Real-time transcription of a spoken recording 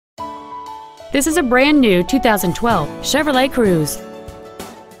This is a brand new 2012 Chevrolet Cruze.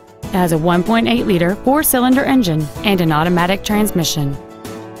 It has a 1.8-liter four-cylinder engine and an automatic transmission.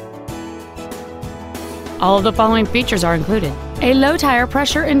 All of the following features are included: a low tire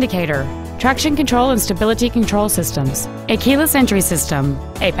pressure indicator, traction control and stability control systems, a keyless entry system,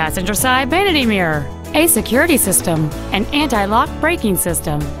 a passenger side vanity mirror, a security system, an anti-lock braking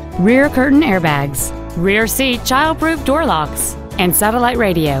system, rear curtain airbags, rear seat child-proof door locks, and satellite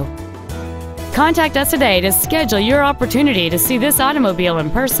radio. Contact us today to schedule your opportunity to see this automobile in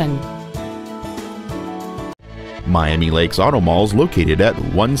person. Miami Lakes Automall is located at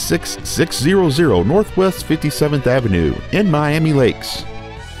 16600 Northwest 57th Avenue in Miami Lakes.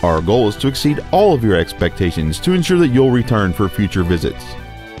 Our goal is to exceed all of your expectations to ensure that you'll return for future visits.